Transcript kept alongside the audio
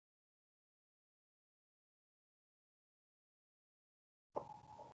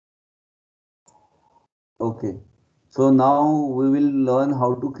Okay. So now we will learn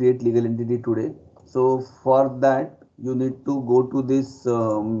how to create legal entity today. So for that you need to go to this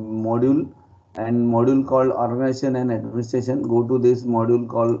module and module called organization and administration. Go to this module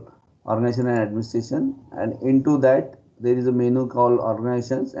called organization and administration, and into that there is a menu called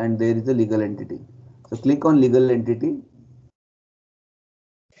organizations and there is a legal entity. So click on legal entity.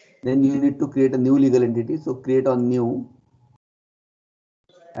 Then you need to create a new legal entity. So create on new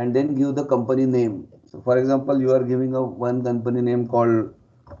and then give the company name. So for example, you are giving a one company name called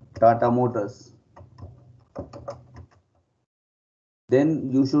Tata Motors. Then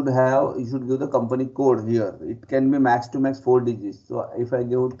you should give the company code here. It can be max to max 4 digits. So if I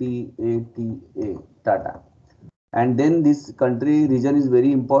give TATA Tata, and then this country region is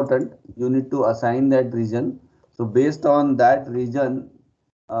very important. You need to assign that region. So based on that region,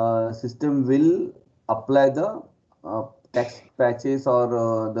 system will apply the tax patches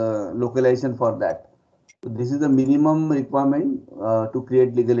or the localization for that. So this is the minimum requirement to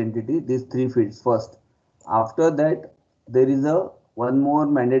create legal entity. These three fields first. After that, there is a one more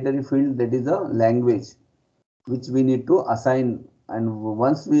mandatory field, that is a language, which we need to assign. And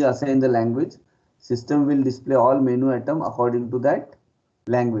once we assign the language, system will display all menu item according to that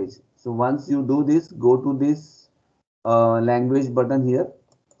language. So once you do this, go to this language button here,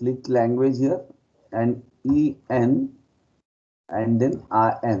 click language here, and EN and then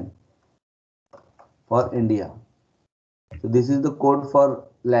RN for India. So this is the code for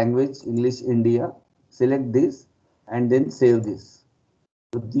language English India. Select this and then save this.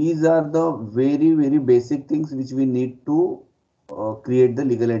 So these are the very basic things which we need to create the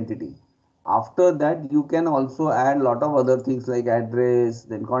legal entity. After that, you can also add lot of other things like address,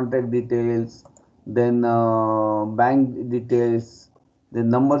 then contact details, then bank details, then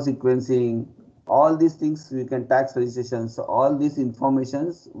number sequencing. All these things we can tax registrations. So all these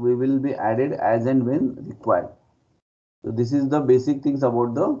informations we will be added as and when required. So this is the basic things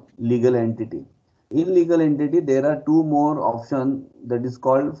about the legal entity. In legal entity, there are two more options, that is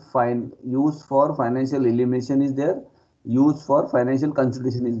called use for financial elimination is there, use for financial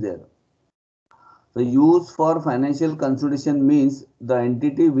consolidation is there. So use for financial consolidation means the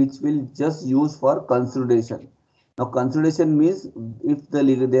entity which will just use for consolidation. Now consolidation means if the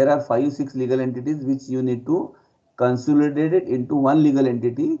legal, there are 5-6 legal entities which you need to consolidate it into one legal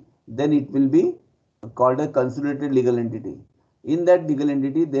entity, then it will be called a consolidated legal entity. In that legal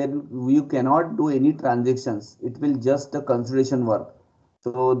entity, there you cannot do any transactions. It will just a consolidation work.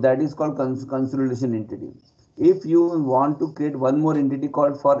 So that is called consolidation entity. If you want to create one more entity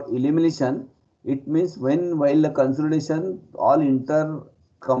called for elimination, it means when while the consolidation, all inter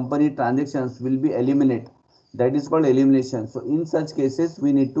company transactions will be eliminated. That is called elimination. So in such cases,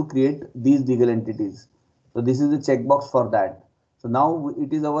 we need to create these legal entities. So this is the checkbox for that. So now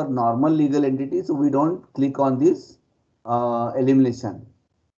it is our normal legal entity. So we don't click on this elimination.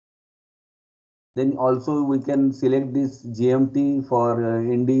 Then also we can select this GMT for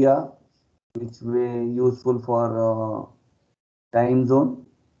India, which way useful for time zone.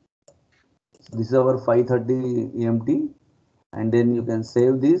 So this is our 5:30 EMT, and then you can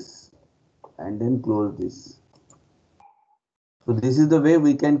save this and then close this. So this is the way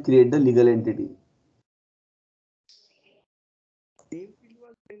we can create the legal entity. Same field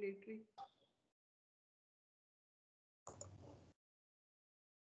was mandatory.